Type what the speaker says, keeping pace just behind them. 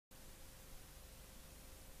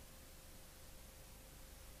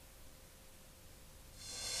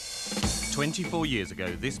24 years ago,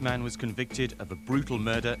 this man was convicted of a brutal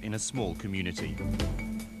murder in a small community.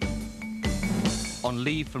 On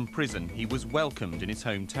leave from prison, he was welcomed in his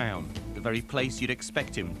hometown, the very place you'd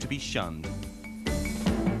expect him to be shunned.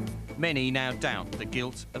 Many now doubt the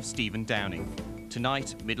guilt of Stephen Downing.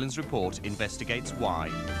 Tonight, Midlands Report investigates why.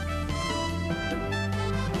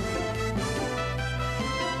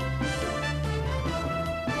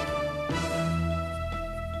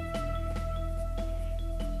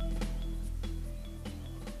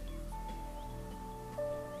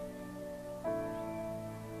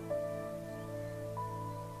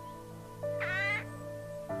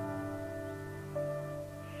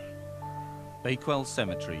 Bakewell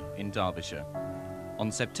Cemetery in Derbyshire. On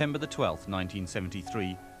September the 12th,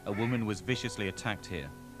 1973, a woman was viciously attacked here.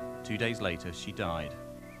 2 days later, she died.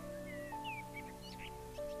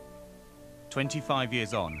 25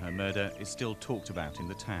 years on, her murder is still talked about in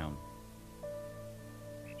the town.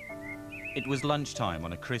 It was lunchtime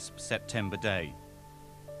on a crisp September day.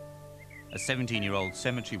 A 17-year-old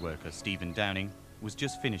cemetery worker, Stephen Downing, was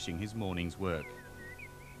just finishing his morning's work.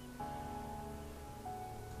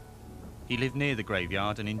 He lived near the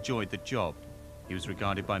graveyard and enjoyed the job. He was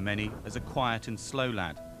regarded by many as a quiet and slow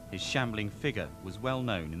lad. His shambling figure was well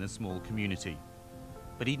known in the small community.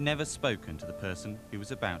 But he'd never spoken to the person who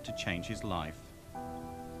was about to change his life.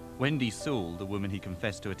 Wendy Sewell, the woman he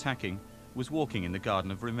confessed to attacking, was walking in the Garden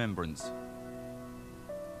of Remembrance.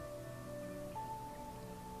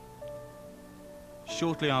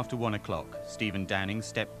 Shortly after 1 o'clock, Stephen Downing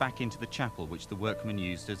stepped back into the chapel which the workmen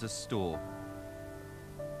used as a store.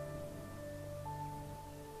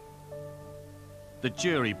 The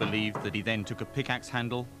jury believed that he then took a pickaxe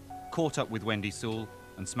handle, caught up with Wendy Sewell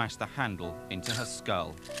and smashed the handle into her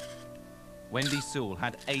skull. Wendy Sewell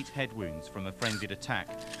had 8 head wounds from a frenzied attack.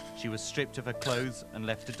 She was stripped of her clothes and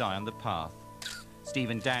left to die on the path.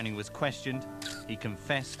 Stephen Downing was questioned, he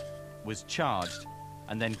confessed, was charged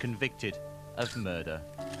and then convicted of murder.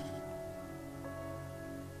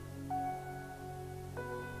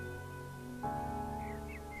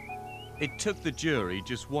 It took the jury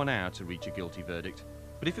just 1 hour to reach a guilty verdict.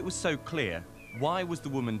 But if it was so clear, why was the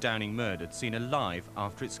woman Downing murdered seen alive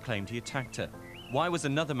after it's claimed he attacked her? Why was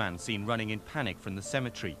another man seen running in panic from the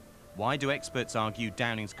cemetery? Why do experts argue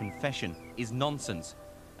Downing's confession is nonsense?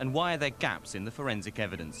 And why are there gaps in the forensic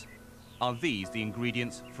evidence? Are these the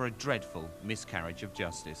ingredients for a dreadful miscarriage of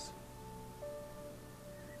justice?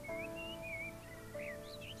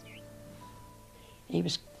 He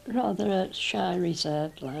was rather a shy,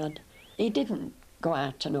 reserved lad. He didn't go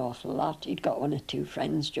out an awful lot. He'd got 1 or 2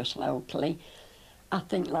 friends just locally. I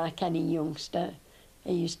think like any youngster,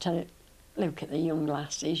 he used to look at the young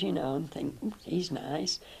lasses, you know, and think, he's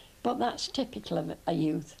nice. But that's typical of a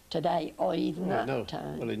youth today, or even that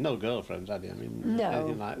time. Well, he'd no girlfriends, had he? I mean, no,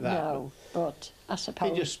 anything like that. No, but I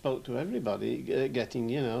suppose... He just spoke to everybody, getting,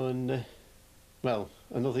 you know, and, well,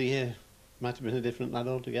 another year might have been a different lad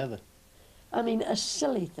altogether. I mean, a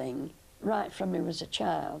silly thing, right from he was a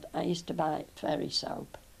child, I used to buy fairy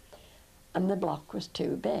soap, and the block was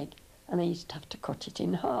too big, and I used to have to cut it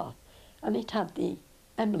in half, and it had the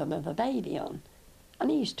emblem of a baby on,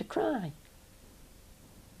 and he used to cry.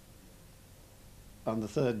 On the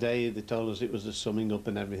 3rd day, they told us it was the summing up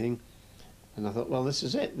and everything, and I thought, well, this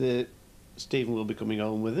is it. Stephen will be coming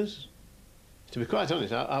home with us. To be quite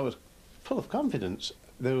honest, I was full of confidence.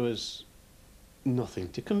 There was nothing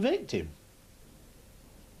to convict him.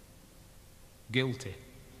 Guilty.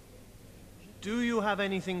 Do you have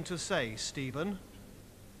anything to say, Stephen?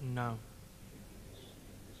 No.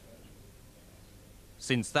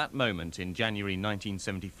 Since that moment in January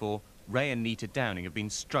 1974, Ray and Nita Downing have been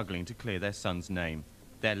struggling to clear their son's name.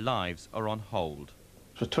 Their lives are on hold.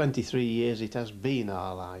 For 23 years it has been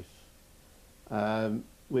our life.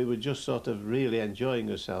 We were just sort of really enjoying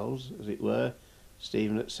ourselves, as it were.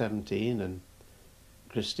 Stephen at 17 and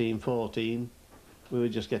Christine 14. We were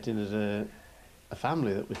just getting as a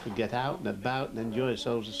family that we could get out and about and enjoy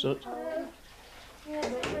ourselves as such.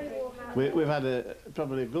 We've had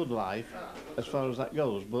probably a good life as far as that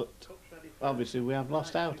goes, but obviously we have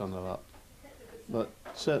lost out on a lot. But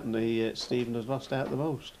certainly Stephen has lost out the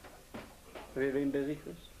most. Have you been busy,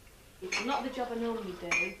 Chris? Not the job I normally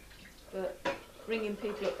do, but ringing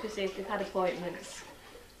people up to see if they've had appointments.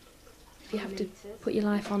 You have to put your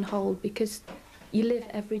life on hold because you live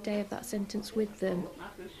every day of that sentence with them.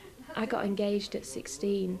 I got engaged at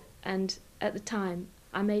 16, and at the time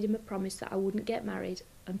I made him a promise that I wouldn't get married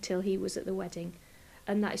until he was at the wedding,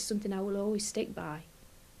 and that is something I will always stick by.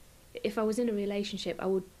 If I was in a relationship, I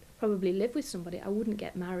would probably live with somebody. I wouldn't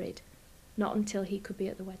get married, not until he could be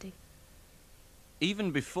at the wedding.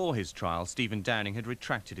 Even before his trial, Stephen Downing had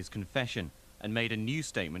retracted his confession and made a new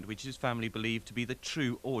statement which his family believed to be the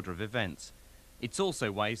true order of events. It's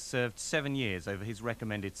also why he served 7 years over his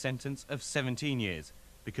recommended sentence of 17 years,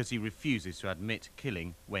 because he refuses to admit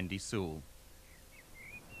killing Wendy Sewell.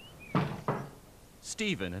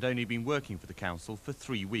 Stephen had only been working for the council for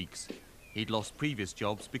 3 weeks. He'd lost previous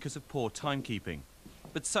jobs because of poor timekeeping,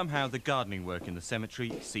 but somehow the gardening work in the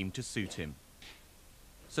cemetery seemed to suit him.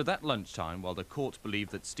 So that lunchtime, while the court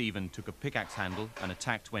believed that Stephen took a pickaxe handle and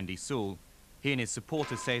attacked Wendy Sewell, he and his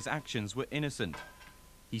supporters say his actions were innocent.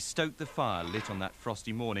 He stoked the fire lit on that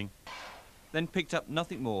frosty morning, then picked up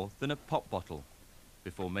nothing more than a pop bottle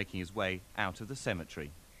before making his way out of the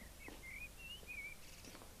cemetery.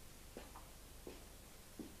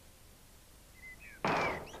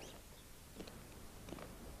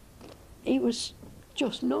 He was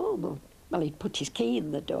just normal. Well, he'd put his key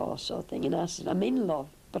in the door, sort of thing, and I said, "I'm in, love,"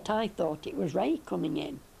 but I thought it was Ray coming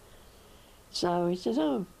in. So he says,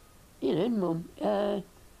 "Oh, you're in, Mum.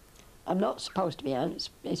 I'm not supposed to be out,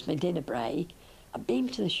 it's my dinner break. I've been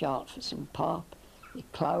to the shop for some pop.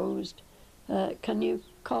 It closed. Can you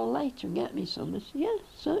call later and get me some?" I said, "Yeah,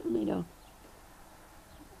 certainly, do."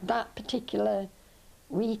 That particular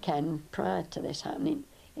weekend prior to this happening,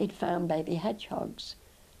 he'd found baby hedgehogs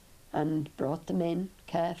and brought them in,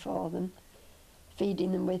 care for them,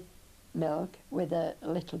 feeding them with milk with a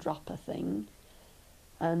little dropper thing.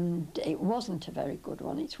 And it wasn't a very good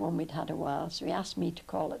one, it's one we'd had a while, so he asked me to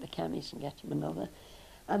call at the chemist and get him another.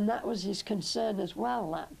 And that was his concern as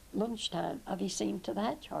well, at lunchtime, have you seen to the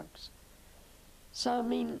hedgehogs? So, I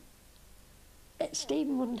mean,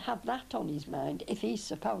 Stephen wouldn't have that on his mind if he's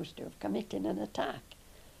supposed to have committed an attack.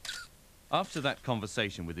 After that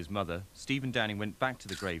conversation with his mother, Stephen Downing went back to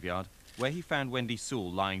the graveyard, where he found Wendy Sewell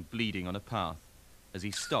lying bleeding on a path. As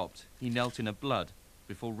he stopped, he knelt in her blood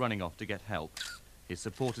before running off to get help. His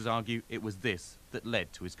supporters argue it was this that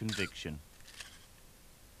led to his conviction.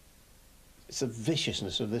 It's the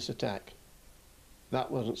viciousness of this attack. That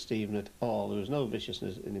wasn't Stephen at all. There was no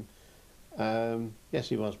viciousness in him. Yes,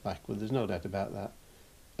 he was backward, there's no doubt about that.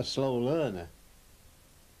 A slow learner.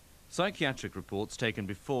 Psychiatric reports taken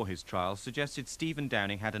before his trial suggested Stephen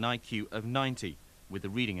Downing had an IQ of 90, with a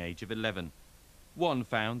reading age of 11. One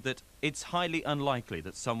found that it's highly unlikely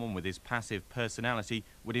that someone with his passive personality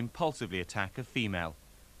would impulsively attack a female,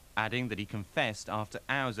 adding that he confessed after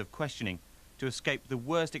hours of questioning to escape the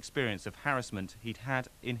worst experience of harassment he'd had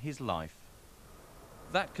in his life.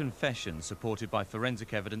 That confession, supported by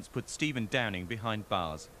forensic evidence, put Stephen Downing behind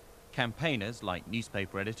bars. Campaigners, like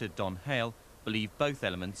newspaper editor Don Hale, believe both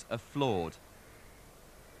elements are flawed.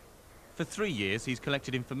 For 3 years, he's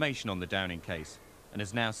collected information on the Downing case and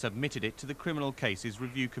has now submitted it to the Criminal Cases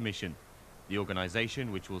Review Commission, the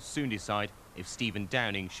organisation which will soon decide if Stephen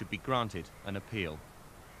Downing should be granted an appeal.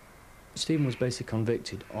 Stephen was basically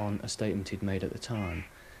convicted on a statement he'd made at the time.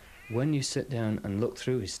 When you sit down and look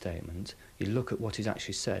through his statement, you look at what he's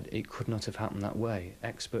actually said, it could not have happened that way.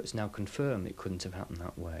 Experts now confirm it couldn't have happened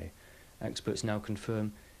that way. Experts now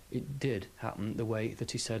confirm it did happen the way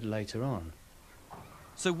that he said later on.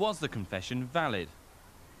 So was the confession valid?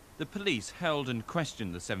 The police held and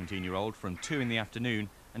questioned the 17-year-old from 2 in the afternoon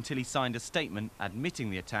until he signed a statement admitting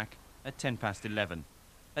the attack at 11:10.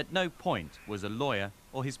 At no point was a lawyer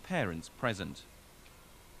or his parents present.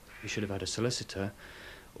 He should have had a solicitor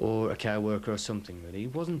or a care worker or something, really. He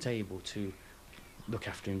wasn't able to look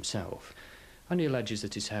after himself. And he alleges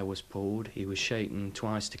that his hair was pulled, he was shaken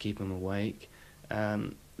twice to keep him awake.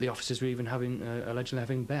 The officers were even allegedly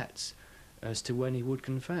having bets as to when he would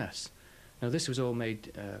confess. Now, this was all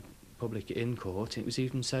made public in court. It was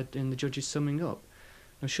even said in the judge's summing up.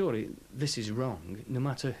 Now, surely this is wrong, no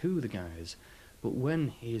matter who the guy is. But when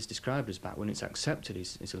he is described as bad, when it's accepted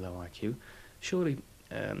he's a low IQ, surely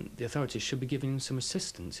the authorities should be giving him some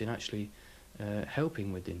assistance in actually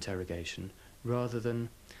helping with the interrogation, rather than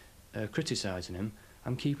criticising him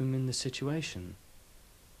and keeping him in this situation.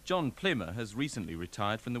 John Plimmer has recently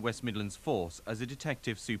retired from the West Midlands Force as a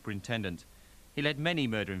detective superintendent. He led many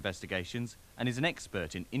murder investigations and is an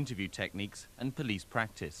expert in interview techniques and police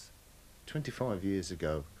practice. 25 years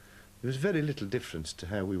ago, there was very little difference to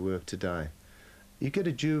how we work today. You get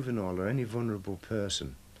a juvenile or any vulnerable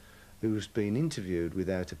person who's been interviewed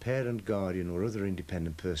without a parent, guardian or other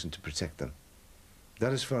independent person to protect them.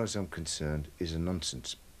 That, as far as I'm concerned, is a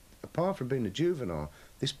nonsense. Apart from being a juvenile,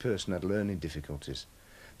 this person had learning difficulties.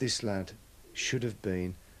 This lad should have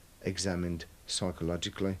been examined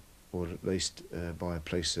psychologically, or at least by a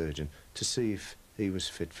police surgeon, to see if he was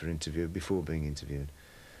fit for interview before being interviewed.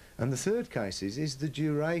 And the third case is the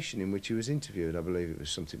duration in which he was interviewed. I believe it was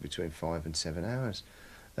something between 5 and 7 hours.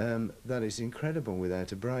 that is incredible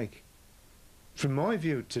without a break. From my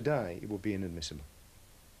view today, it would be inadmissible.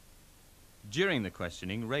 During the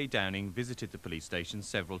questioning, Ray Downing visited the police station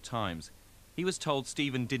several times. He was told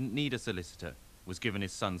Stephen didn't need a solicitor, was given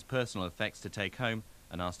his son's personal effects to take home,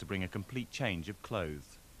 and asked to bring a complete change of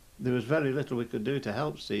clothes. There was very little we could do to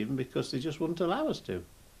help Stephen because they just wouldn't allow us to.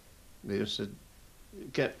 They just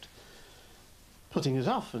kept putting us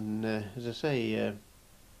off, and as I say,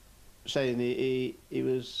 saying he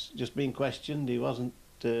was just being questioned, he wasn't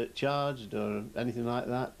charged or anything like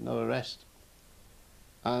that, no arrest,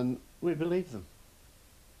 and we believed them.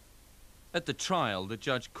 At the trial, the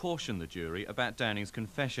judge cautioned the jury about Downing's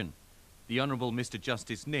confession. The Honourable Mr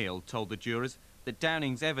Justice Neal told the jurors that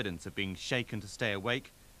Downing's evidence of being shaken to stay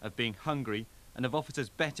awake, of being hungry, and of officers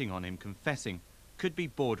betting on him confessing could be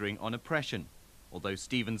bordering on oppression, although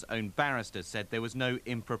Stephen's own barrister said there was no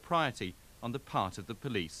impropriety on the part of the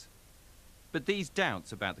police. But these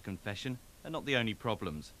doubts about the confession are not the only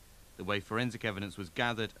problems. The way forensic evidence was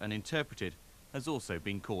gathered and interpreted has also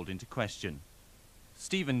been called into question.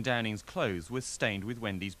 Stephen Downing's clothes were stained with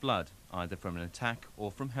Wendy's blood, either from an attack or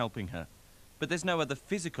from helping her, but there's no other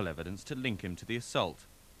physical evidence to link him to the assault.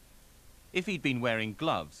 If he'd been wearing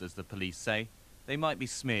gloves, as the police say, they might be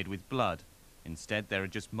smeared with blood. Instead, there are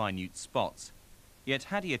just minute spots. Yet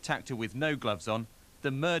had he attacked her with no gloves on,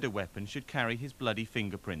 the murder weapon should carry his bloody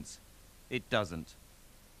fingerprints. It doesn't.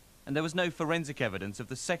 And there was no forensic evidence of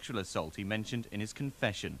the sexual assault he mentioned in his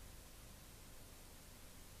confession.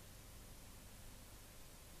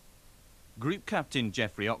 Group Captain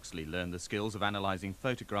Geoffrey Oxley learned the skills of analysing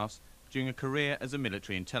photographs during a career as a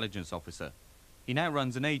military intelligence officer. He now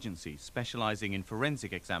runs an agency specialising in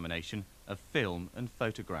forensic examination of film and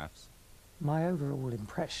photographs. My overall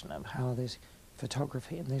impression of how this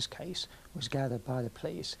photography in this case was gathered by the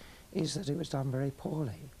police is that it was done very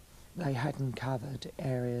poorly. They hadn't covered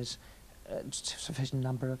areas at sufficient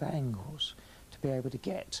number of angles to be able to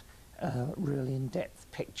get really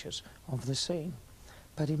in-depth pictures of the scene.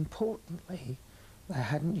 But importantly, they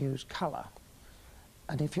hadn't used colour.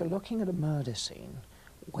 And if you're looking at a murder scene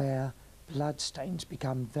where bloodstains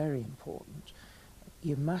become very important,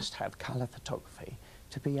 you must have colour photography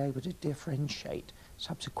to be able to differentiate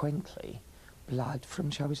subsequently blood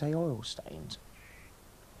from, shall we say, oil stains.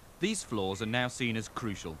 These flaws are now seen as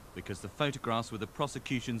crucial because the photographs were the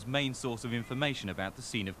prosecution's main source of information about the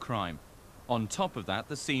scene of crime. On top of that,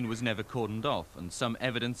 the scene was never cordoned off and some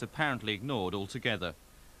evidence apparently ignored altogether.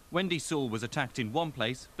 Wendy Sewell was attacked in one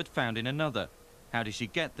place but found in another. How did she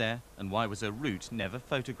get there, and why was her route never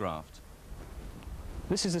photographed?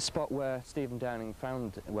 This is the spot where Stephen Downing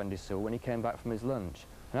found Wendy Sewell when he came back from his lunch.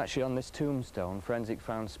 And actually on this tombstone, forensic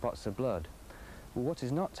found spots of blood. Well, what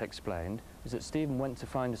is not explained is that Stephen went to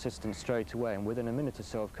find assistance straight away, and within a minute or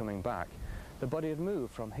so of coming back, the body had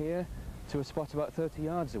moved from here to a spot about 30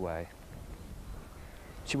 yards away.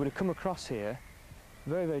 She would have come across here,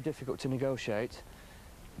 very, very difficult to negotiate,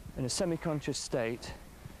 in a semi-conscious state.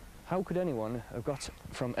 How could anyone have got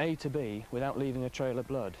from A to B without leaving a trail of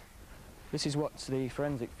blood? This is what the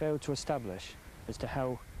forensic failed to establish as to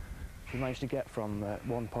how she managed to get from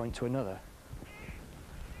one point to another.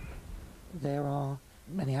 There are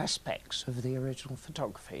many aspects of the original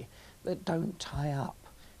photography that don't tie up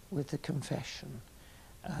with the confession.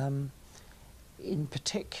 In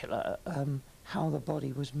particular, how the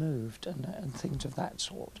body was moved and things of that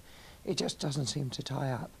sort. It just doesn't seem to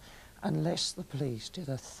tie up unless the police did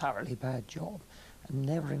a thoroughly bad job and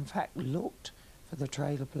never in fact looked for the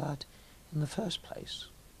trail of blood in the first place.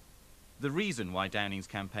 The reason why Downing's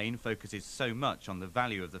campaign focuses so much on the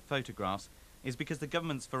value of the photographs is because the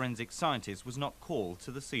government's forensic scientist was not called to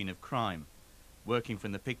the scene of crime. Working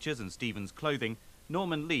from the pictures and Stephen's clothing,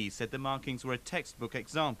 Norman Lee said the markings were a textbook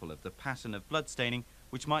example of the pattern of bloodstaining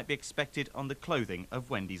which might be expected on the clothing of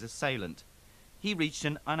Wendy's assailant. He reached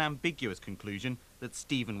an unambiguous conclusion that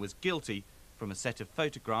Stephen was guilty from a set of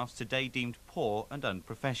photographs today deemed poor and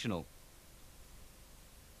unprofessional.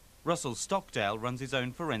 Russell Stockdale runs his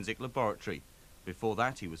own forensic laboratory. Before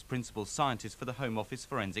that, he was principal scientist for the Home Office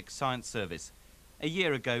Forensic Science Service. A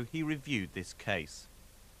year ago, he reviewed this case.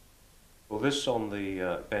 Well, this on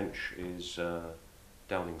the bench is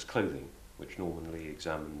Downing's clothing, which Norman Lee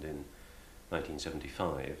examined in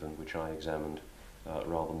 1975 and which I examined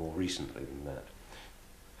rather more recently than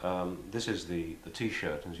that. This is the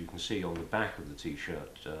T-shirt, and as you can see on the back of the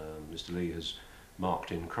T-shirt, Mr. Lee has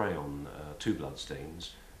marked in crayon 2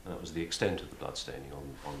 bloodstains. That was the extent of the bloodstaining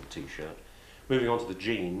on the T-shirt. Moving on to the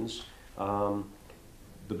jeans,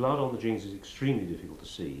 the blood on the jeans is extremely difficult to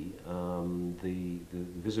see. The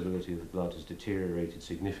visibility of the blood has deteriorated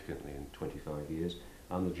significantly in 25 years,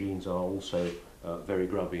 and the jeans are also very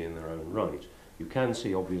grubby in their own right. You can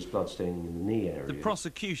see obvious blood staining in the knee area. The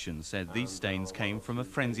prosecution said these stains came from a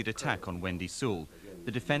frenzied attack on Wendy Sewell.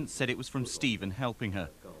 The defence said it was from Stephen helping her.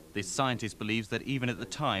 This scientist believes that even at the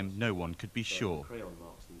time, no one could be sure.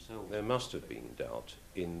 There must have been doubt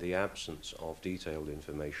in the absence of detailed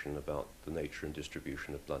information about the nature and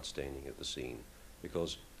distribution of blood staining at the scene,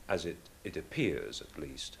 because as it appears at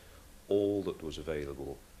least, all that was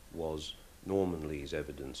available was Norman Lee's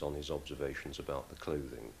evidence on his observations about the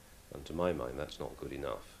clothing, and to my mind that's not good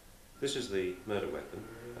enough. This is the murder weapon,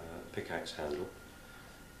 pickaxe handle,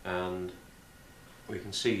 and we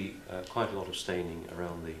can see quite a lot of staining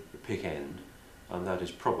around the pick end, and that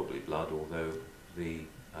is probably blood, although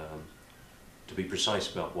to be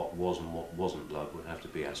precise about what was and what wasn't blood would have to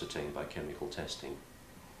be ascertained by chemical testing.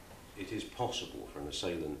 It is possible for an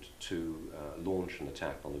assailant to launch an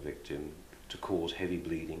attack on the victim, to cause heavy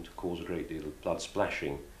bleeding, to cause a great deal of blood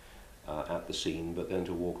splashing at the scene, but then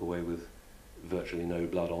to walk away with virtually no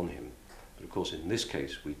blood on him. But of course in this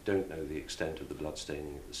case we don't know the extent of the blood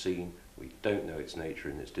staining at the scene, we don't know its nature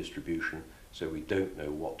and its distribution, so we don't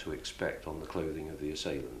know what to expect on the clothing of the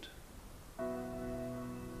assailant.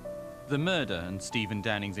 The murder and Stephen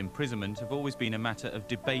Downing's imprisonment have always been a matter of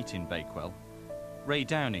debate in Bakewell. Ray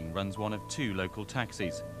Downing runs one of 2 local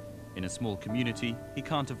taxis. In a small community, he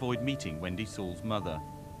can't avoid meeting Wendy Sewell's mother.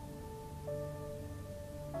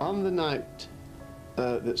 On the night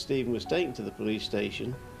that Stephen was taken to the police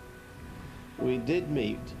station, we did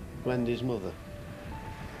meet Wendy's mother.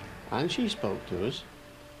 And she spoke to us.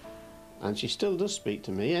 And she still does speak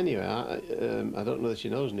to me anyway. I don't know if she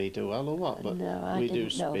knows Nita well or what, but no, I we didn't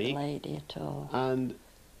do know speak. the lady at all. And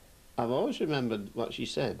I've always remembered what she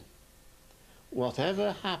said.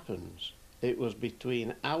 Whatever happens, it was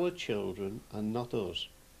between our children and not us.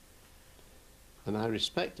 And I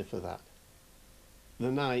respect her for that.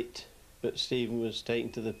 The night that Stephen was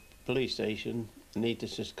taken to the police station, Nita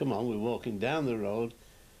says, come on, we're walking down the road,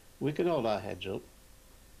 we can hold our heads up.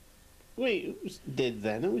 We did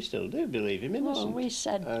then, and we still do believe him innocent. Well, we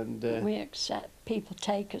said we accept people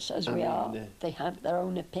take us as we are. They have their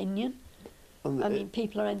own opinion. I mean,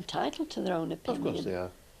 people are entitled to their own opinion. Of course they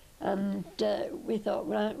are. And we thought,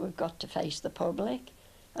 right, we've got to face the public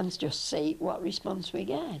and just see what response we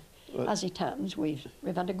get. Well, as it happens, we've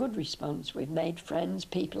had a good response. We've made friends.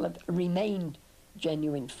 People have remained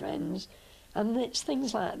genuine friends. And it's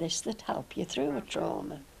things like this that help you through a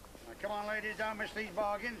trauma. Come on, ladies, don't miss these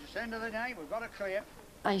bargains. It's the end of the day. We've got to clear.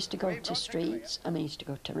 I used to go to streets, and I used to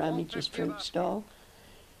go to Ramage's fruit stall,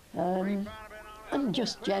 and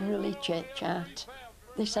just generally chit-chat.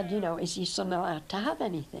 They said, you know, is your son allowed to have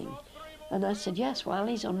anything? And I said, yes, while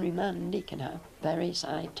he's on remand, he can have various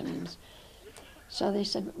items. So they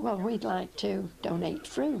said, well, we'd like to donate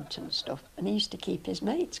fruit and stuff. And he used to keep his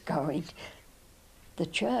mates going. The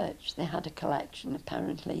church, they had a collection,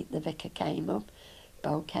 apparently. The vicar came up,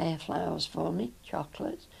 bouquet of flowers for me,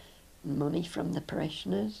 chocolates, money from the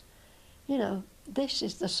parishioners. You know, this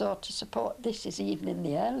is the sort of support. This is even in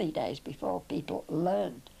the early days before people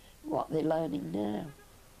learned what they're learning now.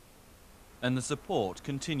 And the support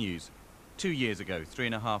continues. 2 years ago,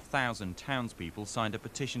 3,500 townspeople signed a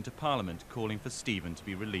petition to Parliament calling for Stephen to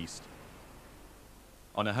be released.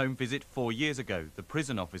 On a home visit 4 years ago, the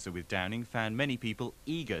prison officer with Downing found many people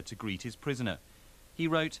eager to greet his prisoner. He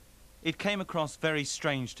wrote, "It came across very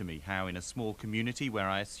strange to me how in a small community where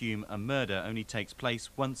I assume a murder only takes place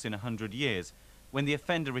once in 100 years, when the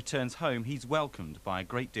offender returns home, he's welcomed by a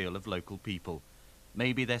great deal of local people.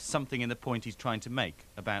 Maybe there's something in the point he's trying to make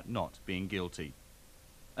about not being guilty."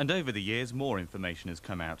 And over the years, more information has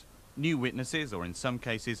come out. New witnesses, or in some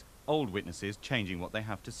cases, old witnesses, changing what they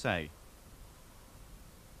have to say.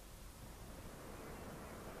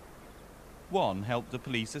 One helped the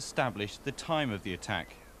police establish the time of the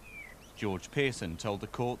attack. George Pearson told the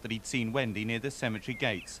court that he'd seen Wendy near the cemetery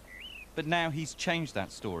gates. But now he's changed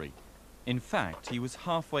that story. In fact, he was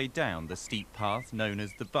halfway down the steep path known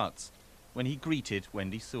as the Butts when he greeted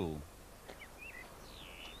Wendy Sewell.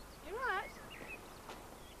 You right?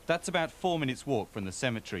 That's about 4 minutes' walk from the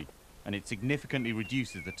cemetery, and it significantly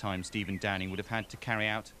reduces the time Stephen Downing would have had to carry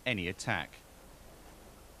out any attack.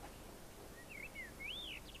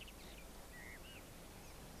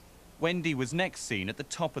 Wendy was next seen at the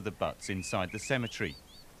top of the Butts inside the cemetery.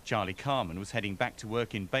 Charlie Carman was heading back to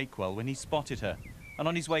work in Bakewell when he spotted her, and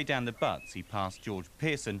on his way down the Butts he passed George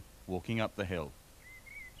Pearson walking up the hill.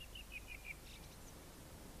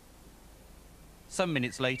 Some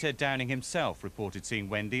minutes later, Downing himself reported seeing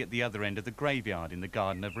Wendy at the other end of the graveyard in the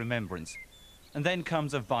Garden of Remembrance. And then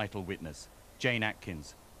comes a vital witness, Jane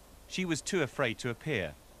Atkins. She was too afraid to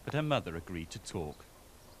appear, but her mother agreed to talk.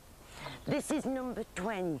 This is number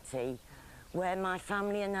 20, where my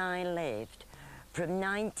family and I lived from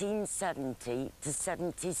 1970 to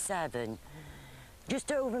 77.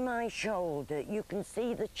 Just over my shoulder, you can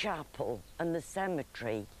see the chapel and the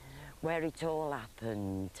cemetery where it all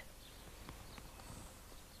happened.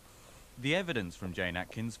 The evidence from Jane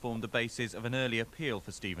Atkins formed the basis of an early appeal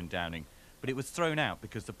for Stephen Downing, but it was thrown out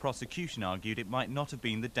because the prosecution argued it might not have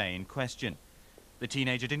been the day in question. The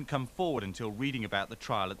teenager didn't come forward until reading about the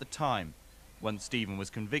trial at the time. Once Stephen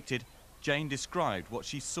was convicted, Jane described what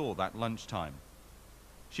she saw that lunchtime.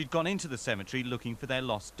 She'd gone into the cemetery looking for their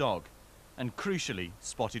lost dog, and crucially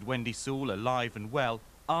spotted Wendy Sewell alive and well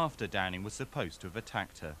after Downing was supposed to have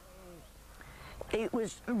attacked her. It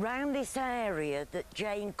was around this area that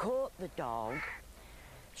Jane caught the dog.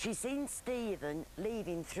 She seen Stephen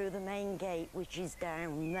leaving through the main gate, which is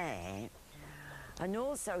down there. And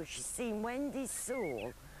also she's seen Wendy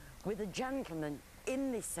Sewell with a gentleman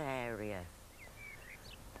in this area.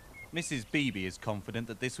 Mrs. Beebe is confident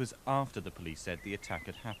that this was after the police said the attack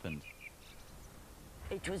had happened.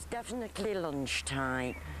 It was definitely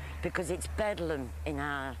lunchtime, because it's bedlam in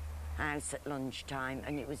our house at lunchtime,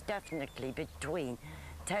 and it was definitely between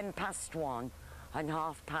 1:10 and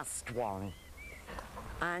 1:30.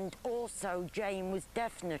 And also Jane was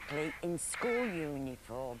definitely in school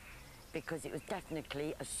uniform, because it was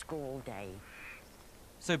definitely a school day.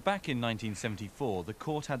 So back in 1974, the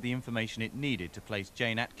court had the information it needed to place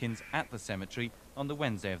Jane Atkins at the cemetery on the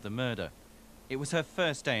Wednesday of the murder. It was her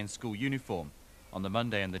first day in school uniform. On the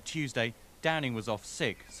Monday and the Tuesday, Downing was off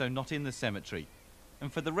sick, so not in the cemetery.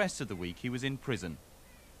 And for the rest of the week, he was in prison.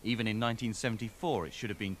 Even in 1974, it should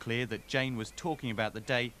have been clear that Jane was talking about the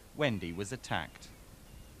day Wendy was attacked.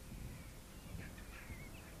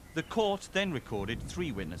 The court then recorded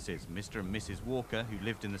 3 witnesses, Mr. and Mrs. Walker, who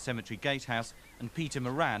lived in the cemetery gatehouse, and Peter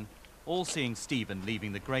Moran, all seeing Stephen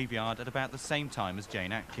leaving the graveyard at about the same time as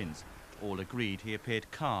Jane Atkins. All agreed he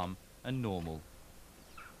appeared calm and normal.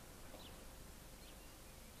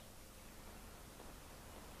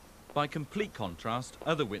 By complete contrast,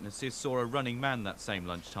 other witnesses saw a running man that same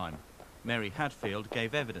lunchtime. Mary Hadfield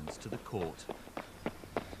gave evidence to the court.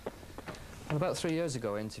 Well, about 3 years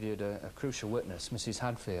ago, I interviewed a crucial witness, Mrs.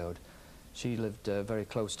 Hadfield. She lived very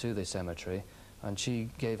close to the cemetery, and she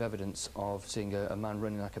gave evidence of seeing a man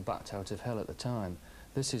running like a bat out of hell at the time.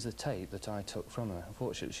 This is the tape that I took from her.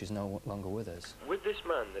 Unfortunately, she's no longer with us. With this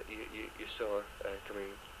man that you saw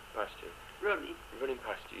coming past you? Running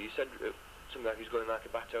past you, you said something like he was going like a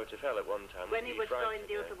bat out of hell at one time. When he was going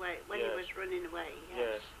the other way, when he was running away,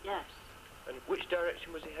 yes. Yes. And which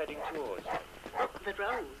direction was he heading towards? Up the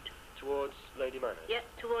road. Towards Lady Manor? Yeah,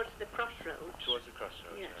 towards the crossroads. Towards the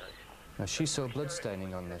crossroads, yes. Right. Now, she saw blood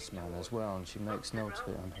staining on this man as well, and she makes note of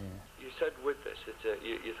it on here. You said with this that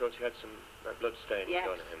you thought he had some blood staining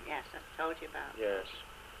on him? Yes, I told you about Yes.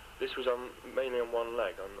 This was mainly on one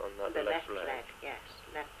leg, on that the left leg. Yes,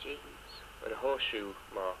 left jeans. And a horseshoe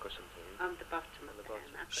mark or something? On the bottom of the bottom.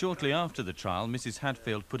 Shortly after the trial, Mrs.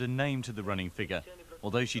 Hadfield put a name to the running figure.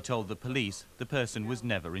 Although she told the police, the person was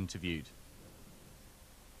never interviewed.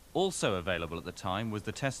 Also available at the time was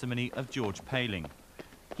the testimony of George Paling.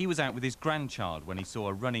 He was out with his grandchild when he saw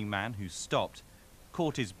a running man who stopped,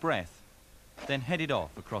 caught his breath, then headed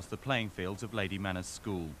off across the playing fields of Lady Manor's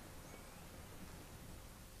school.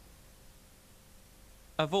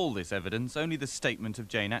 Of all this evidence, only the statement of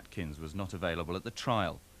Jane Atkins was not available at the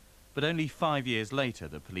trial. But only 5 years later,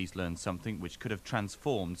 the police learned something which could have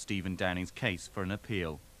transformed Stephen Downing's case for an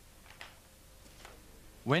appeal.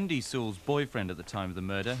 Wendy Sewell's boyfriend at the time of the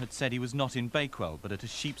murder had said he was not in Bakewell, but at a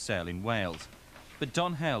sheep sale in Wales. But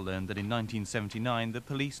Don Hale learned that in 1979, the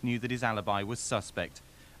police knew that his alibi was suspect.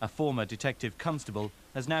 A former detective constable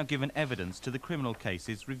has now given evidence to the Criminal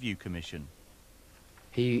Cases Review Commission.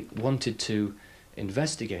 He wanted to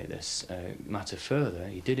investigate this matter further.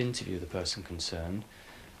 He did interview the person concerned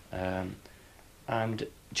and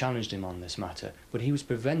challenged him on this matter, but he was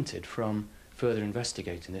prevented from further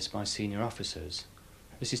investigating this by senior officers.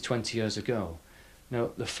 This is 20 years ago.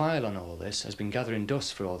 Now, the file on all this has been gathering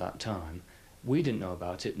dust for all that time. We didn't know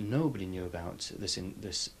about it. Nobody knew about this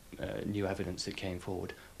new evidence that came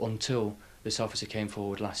forward until this officer came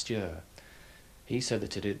forward last year. He said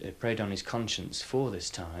that it preyed on his conscience for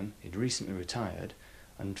this time. He'd recently retired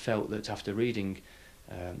and felt that after reading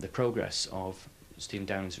the progress of Stephen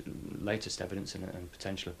Downing's latest evidence and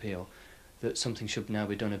potential appeal, that something should now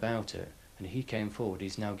be done about it. And he came forward.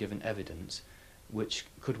 He's now given evidence which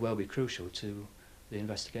could well be crucial to the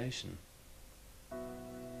investigation.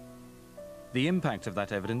 The impact of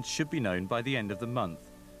that evidence should be known by the end of the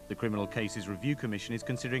month. The Criminal Cases Review Commission is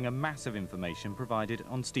considering a mass of information provided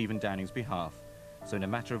on Stephen Downing's behalf. so in a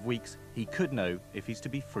matter of weeks he could know if he's to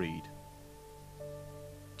be freed.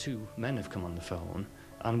 2 men have come on the phone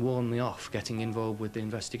and warned me off getting involved with the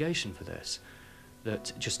investigation for this,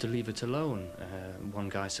 that just to leave it alone. One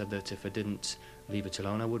guy said that if I didn't leave it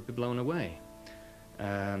alone I would be blown away.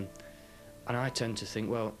 And I tend to think,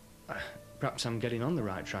 well, perhaps I'm getting on the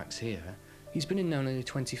right tracks here. He's been in now nearly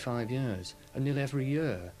 25 years, and nearly every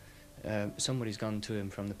year somebody's gone to him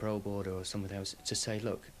from the parole board or somebody else to say,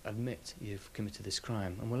 look, admit you've committed this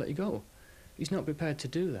crime and we'll let you go. He's not prepared to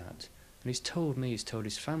do that, and he's told me, he's told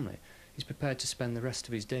his family, he's prepared to spend the rest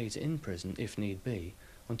of his days in prison, if need be,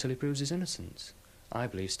 until he proves his innocence. I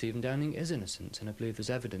believe Stephen Downing is innocent, and I believe there's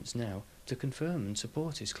evidence now to confirm and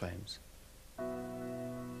support his claims.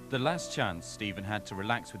 The last chance Stephen had to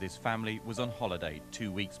relax with his family was on holiday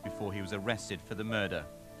 2 weeks before he was arrested for the murder.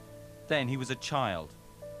 Then he was a child.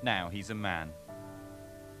 Now he's a man.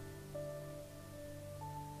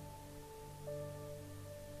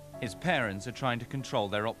 His parents are trying to control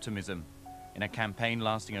their optimism. In a campaign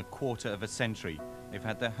lasting a quarter of a century, they've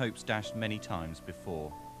had their hopes dashed many times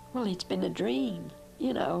before. Well, it's been a dream,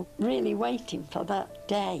 you know, really waiting for that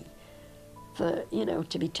day, for, you know,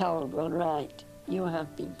 to be told, well, right, you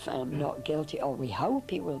have been found not guilty, or we hope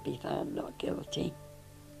he will be found not guilty.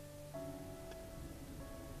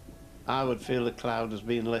 I would feel the cloud has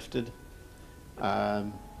been lifted.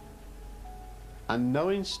 And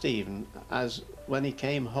knowing Stephen, as when he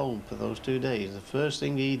came home for those 2 days, the first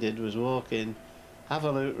thing he did was walk in, have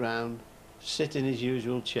a look round, sit in his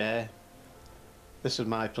usual chair. This is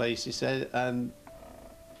my place, he said, and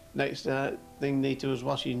next thing Nita was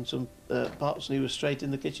washing some pots, and he was straight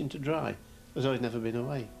in the kitchen to dry, as though he'd never been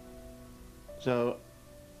away. So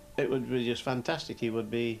it would be just fantastic. He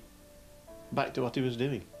would be back to what he was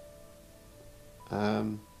doing.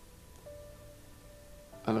 And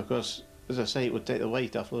of course, as I say, it would take the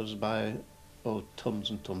weight off us by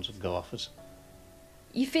tons and tons of go-offers.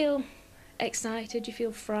 You feel excited, you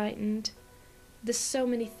feel frightened. There's so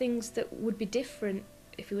many things that would be different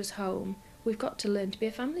if he was home. We've got to learn to be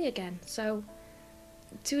a family again. So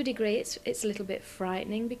to a degree it's a little bit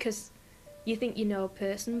frightening, because you think you know a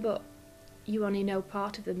person, but you only know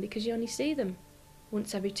part of them because you only see them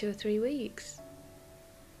once every 2 or 3 weeks.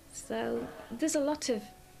 So there's a lot of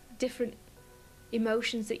different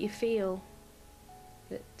emotions that you feel,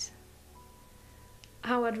 that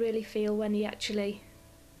how I'd really feel when he actually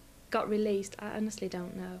got released, I honestly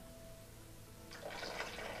don't know.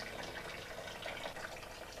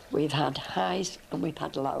 We've had highs and we've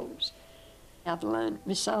had lows. I've learned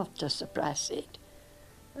myself to suppress it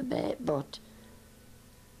a bit, but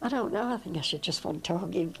I don't know, I think I should just want to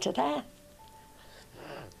hug him to death.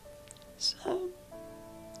 So